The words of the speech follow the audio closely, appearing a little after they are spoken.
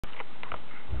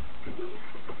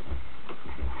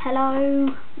Hello,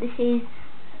 this is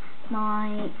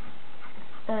my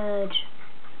third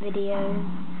video,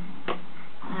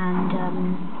 and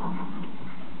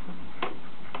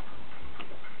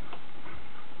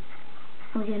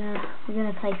we're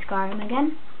gonna play Skyrim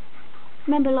again.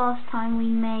 Remember last time we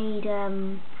made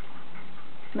the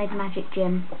magic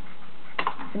gem,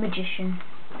 the magician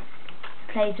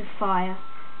plays with fire,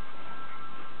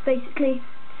 basically.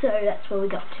 So that's where we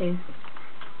got to.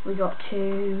 We got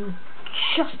to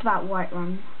just about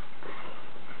Whiterun,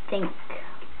 I think.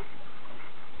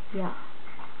 Yeah.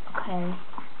 Okay.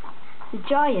 The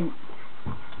giant.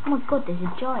 Oh my god, there's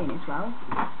a giant as well.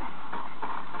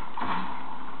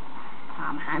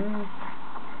 Ah, man.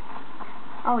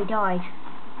 Oh, he died.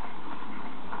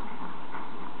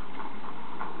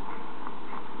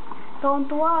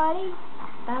 Don't worry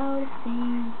about a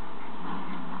thing.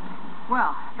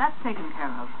 Well, that's taken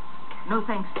care of. No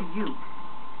thanks to you.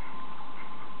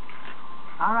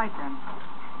 Alright then.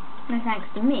 No thanks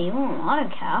to me. Oh, I don't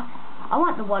care. I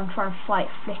want the one trying to fight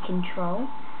flicking troll.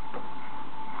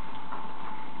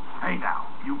 Hey now,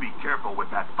 you be careful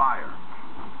with that fire.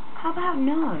 How about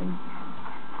no?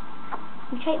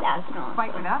 You take that as an answer.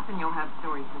 Fight with us and you'll have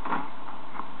stories to tell.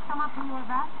 Come up to your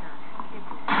master.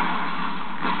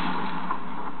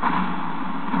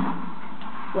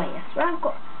 Wait, I swear I've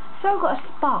got a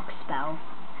spark spell.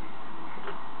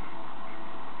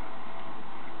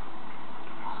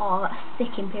 Oh, that's a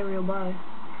sick Imperial bow.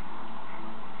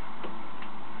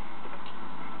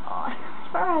 Oh, I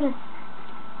swear I had a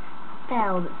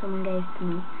spell that someone gave to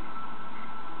me.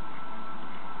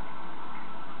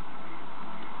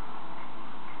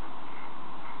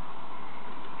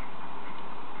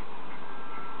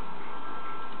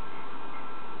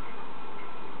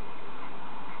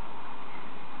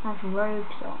 I have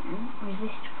robes on,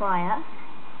 resist fire,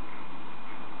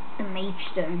 and mage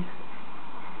stone.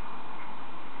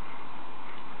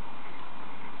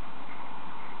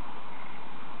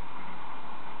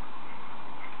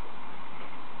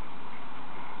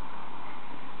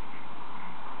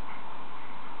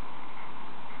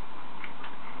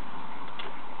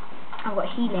 I've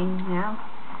got healing now.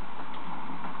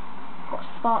 Got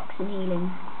sparks and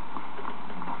healing.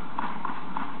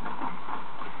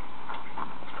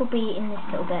 It's probably in this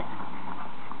little bit.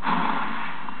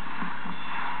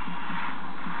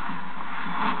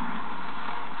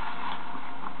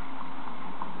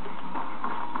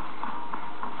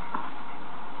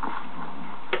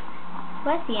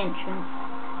 Where's the entrance?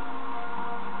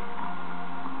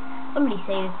 Somebody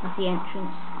say this is the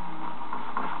entrance.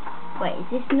 Wait, is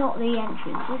this not the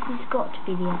entrance? This has got to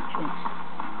be the entrance.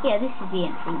 Yeah, this is the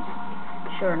entrance.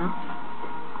 Sure enough.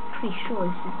 Pretty sure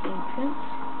this is the entrance.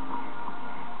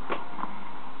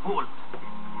 Halt!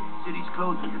 City's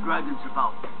closed with the dragons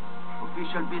about.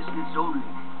 Official business only.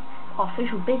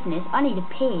 Official business? I need a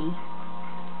pee.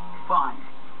 Fine.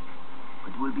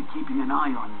 But we'll be keeping an eye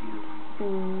on you.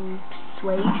 Ooh,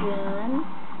 persuasion.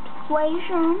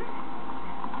 Persuasion.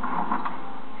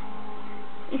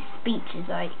 This speech is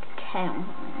like 10 or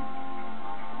something.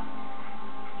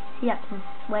 See, that's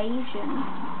persuasion.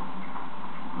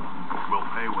 We'll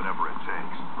pay whatever it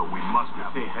takes, but we must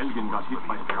have... Say Helgen got hit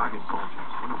by dragon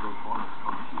soldiers. One of those bombs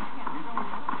comes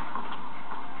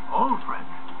Old friend.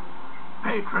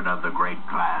 Patron of the great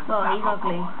clan. Oh, he's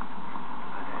ugly. A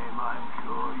name I'm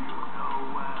sure you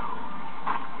know well.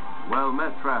 Well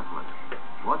met, traveler.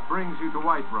 What brings you to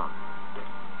Whiterun?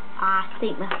 I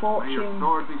seek May your misfortune.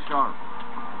 sword be sharp.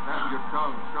 And your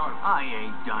tongue sharp. I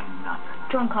ain't done nothing.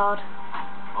 Drunkard.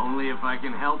 Only if I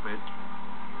can help it.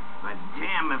 But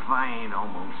damn if I ain't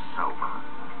almost sober.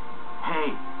 Hey,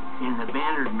 in the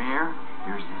Bannered Mare,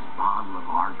 there's this bottle of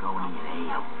Argonian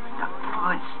ale. The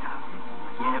good stuff.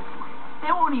 Get it.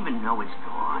 They won't even know it's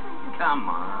gone. Come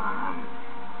on.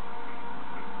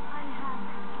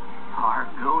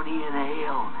 Argonian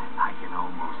ale. I can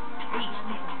almost taste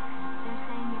it.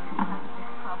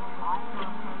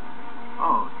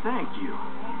 Oh, thank you.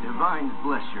 Divines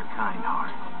bless your kind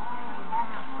heart.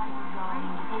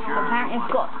 Sure. Apparently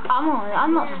I've got...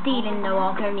 I'm not stealing no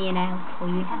Argonian ale for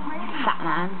you, fat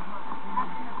man.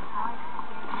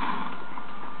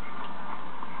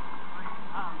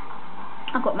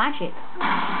 I've got magic.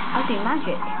 I do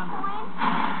magic.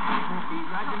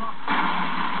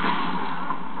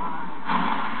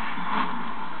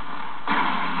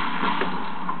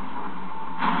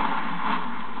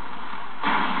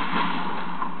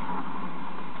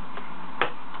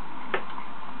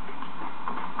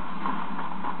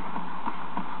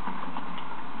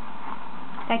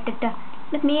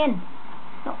 Let me in.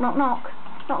 Knock, knock, knock.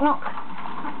 Knock, knock.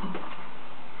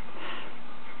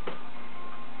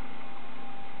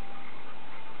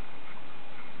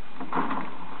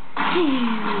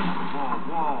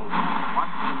 Whoa.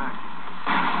 What's the message?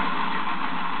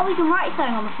 Oh, we can write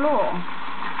something on the floor.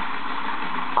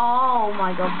 Oh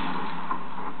my god.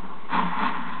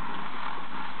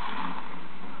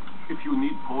 If you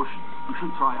need potions, you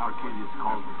should try Arcadius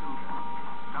Cauldron.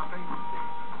 Nothing?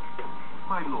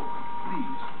 My lord,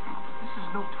 please. This is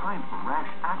no time for rash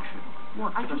action.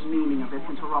 What's the meaning of this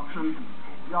interruption?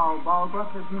 Jarl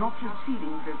Balbrook is not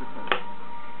receiving visitors.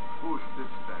 Who's this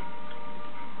then?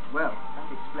 Well, that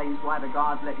explains why the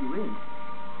guards let you in.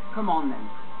 Come on then.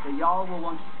 The Jarl will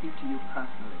want to speak to you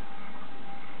personally.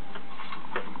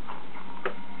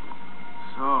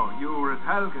 So, you were at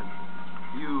Helgen.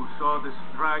 You saw this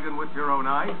dragon with your own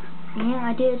eyes? Yeah,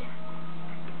 I did.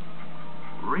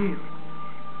 Really?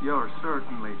 You're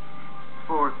certainly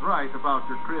forthright about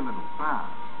your criminal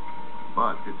past.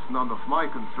 But it's none of my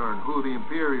concern who the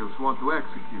Imperials want to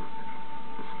execute.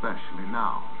 Especially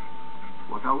now.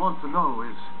 What I want to know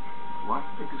is, what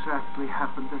exactly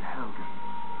happened at Helgen?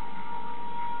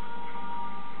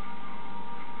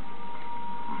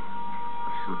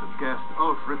 I should have guessed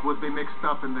Ulfric would be mixed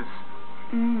up in this.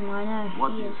 I know.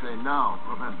 What do you say now,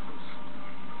 Proventus?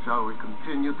 Shall we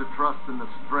continue to trust in the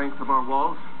strength of our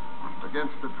walls?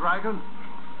 Against the dragon?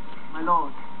 My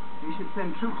lord, we should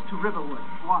send troops to Riverwood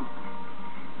at once.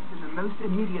 It's in the most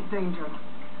immediate danger.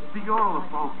 The Jarl of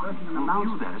Falkland Lurking in the will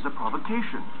view mountains. that as a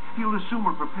provocation. He'll assume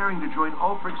we're preparing to join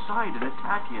Ulfric's side and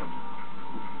attack him.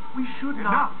 We should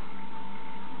Enough! not...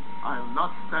 I'll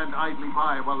not stand idly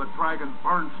by while the dragon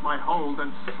burns my hold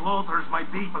and slaughters my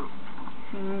people.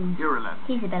 Irulan,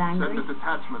 He's a bit send angry. a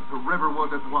detachment to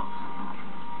Riverwood at once.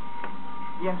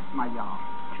 Yes, my Jarl.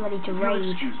 He's ready to If you'll rage.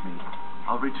 excuse me,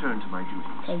 I'll return to my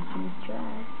duties. Taking his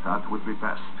drag. That would be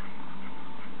best.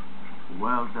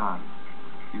 Well done.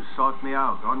 You sought me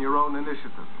out on your own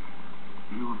initiative.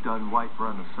 You've done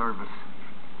Whiterun a service,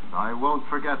 and I won't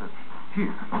forget it.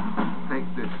 Here, take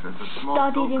this as a small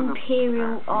Studied token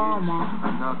Imperial of armor.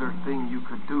 Here's another thing you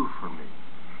could do for me.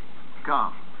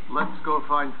 Come, let's go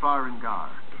find Farengar,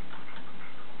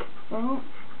 Oh.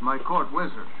 my court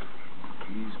wizard.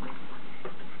 He's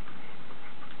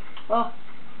Oh.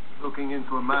 looking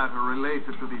into a matter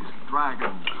related to these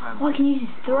dragons and Oh, I can use his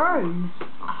throne. of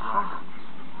dragons.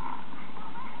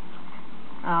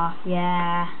 Oh,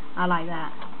 yeah. I like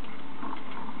that.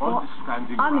 All What? this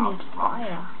standing I'm around in his is fire.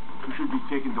 rubbish. We should be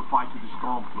taking the fight to the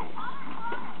Stormclaws.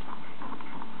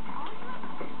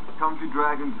 Come to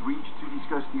Dragon's Reach to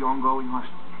discuss the ongoing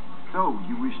hostility. So,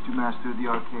 you wish to master the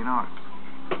arcane arts?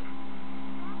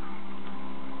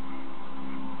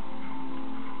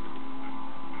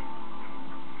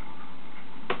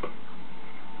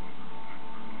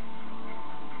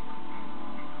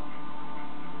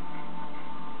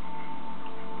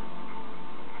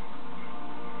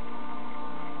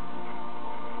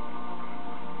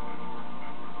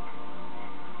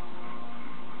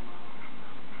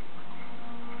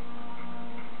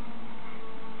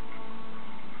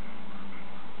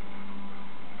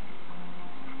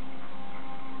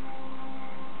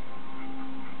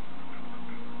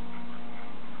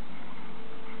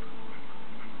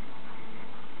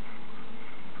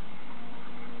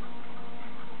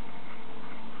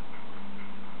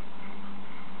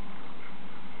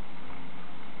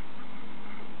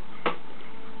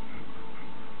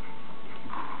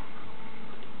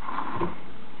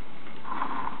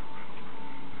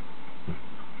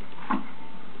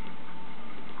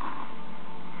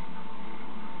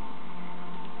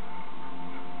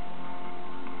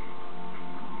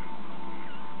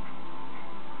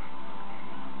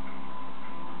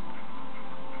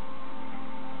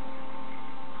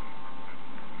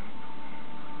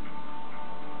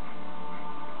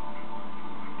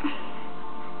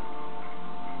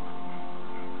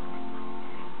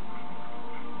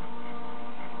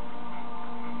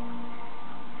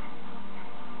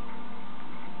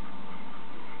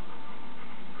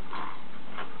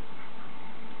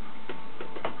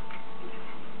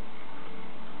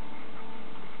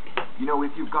 You know,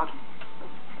 if you've got...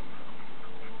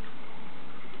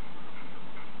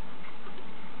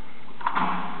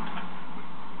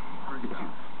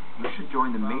 You should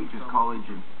join the Mages College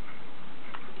in...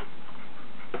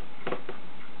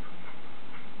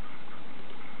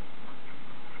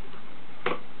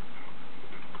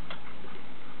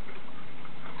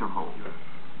 Hole.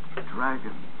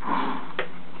 Dragon.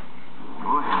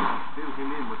 Go ahead, fill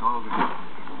him in with all the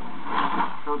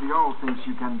details. So the Jarl thinks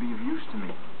you can be of use to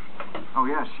me. Oh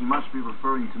yes, he must be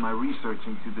referring to my research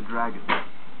into the dragon.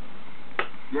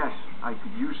 Yes, I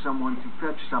could use someone to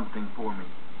fetch something for me.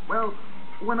 Well,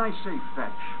 when I say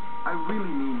fetch, I really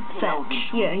mean Fetch.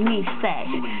 Yeah, he means fetch.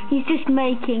 He's just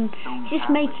making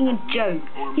a joke.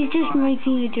 He's just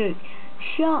making a joke.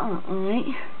 Shut up,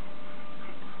 mate.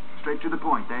 Straight to the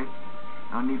point, eh?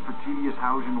 No need for tedious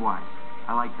hows and whys.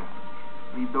 I like that.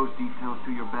 Leave those details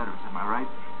to your betters, am I right?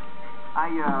 I,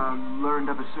 learned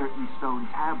of a certain stone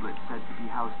tablet said to be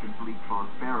housed in Bleak Falls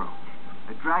Barrow.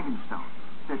 A dragon stone,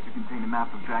 said to contain a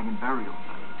map of dragon burial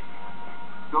sites.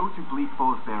 Go to Bleak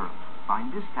Falls Barrow,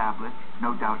 find this tablet,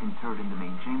 no doubt interred in the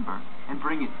main chamber, and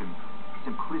bring it to me.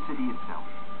 Simplicity itself.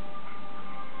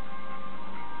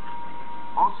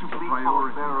 Also, Bleak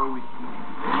Falls Barrow is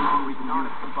Anything we can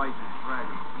use to fight this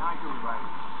dragon. Not your right.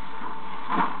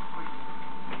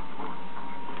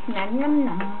 Nom nom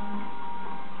nom.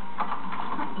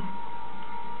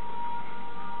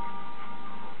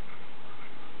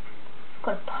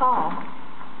 Got a paw.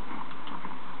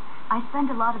 I spend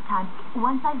a lot of time.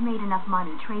 Once I've made enough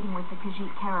money trading with the Khajiit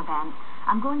caravan,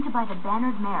 I'm going to buy the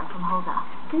bannered mare from Hulda.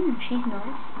 She's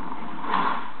nice.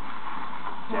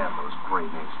 Damn those gray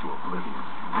names to oblivion.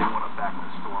 They want to back the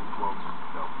storm cloaks.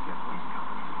 They'll get what's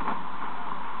coming.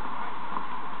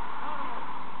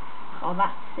 Oh,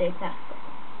 that's sick. That's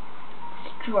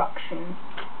destruction.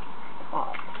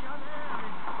 Oh.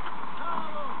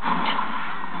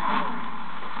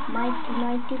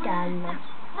 Mighty dollar.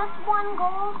 Just one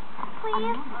gold,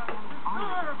 please?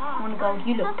 One gold.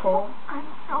 You look poor. I'm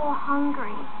so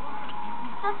hungry.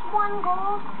 Just one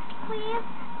gold, please?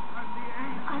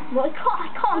 Well, I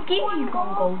can't give you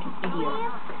one gold, you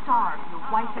idiot. Starve your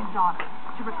wife and daughter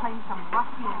to reclaim some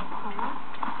rusty old sword?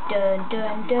 Dun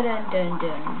dun dun dun dun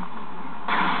dun.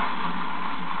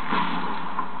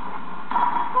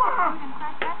 Food and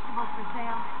fresh vegetables for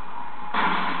sale.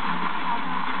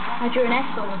 I drew an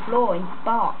S on the floor in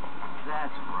Spark.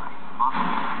 That's right.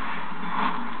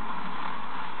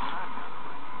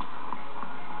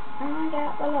 I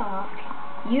got the lock.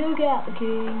 You got the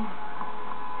key.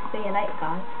 See you later,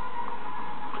 guys.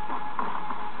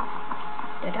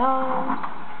 Ta-da!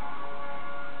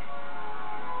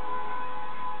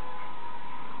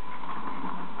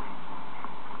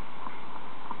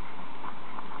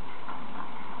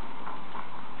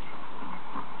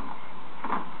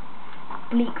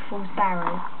 Bleak Falls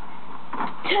Barrow.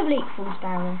 To Bleak Falls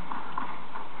Barrow.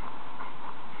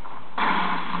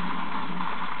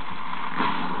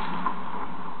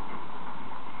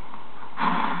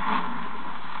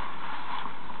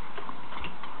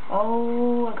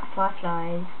 Oh, I got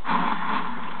fireflies.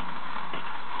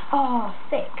 Oh,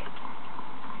 sick.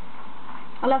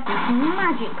 I love these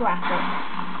magic graphics.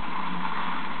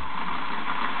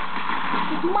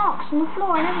 There's marks on the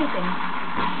floor and everything.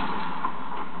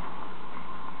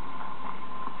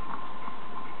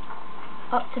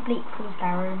 Up to Bleak Falls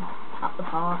Barrow, up the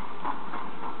path.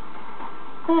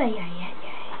 Oh, yeah.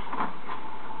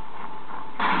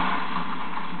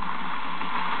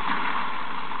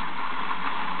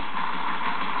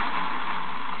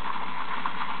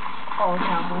 Oh,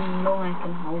 how long I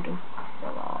can hold the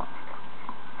rock.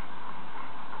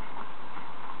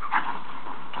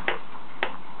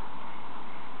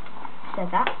 Said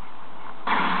that.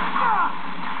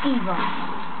 Eva.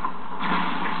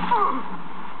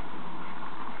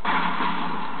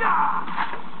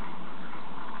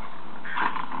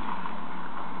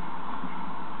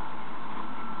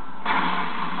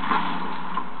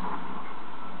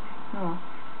 Oh,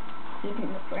 he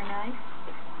didn't look very nice.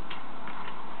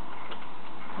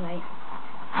 Wait.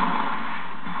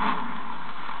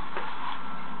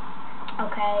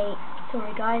 Okay,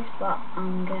 sorry guys, but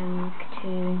I'm going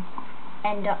to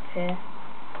end up here.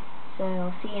 So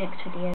I'll see you next video.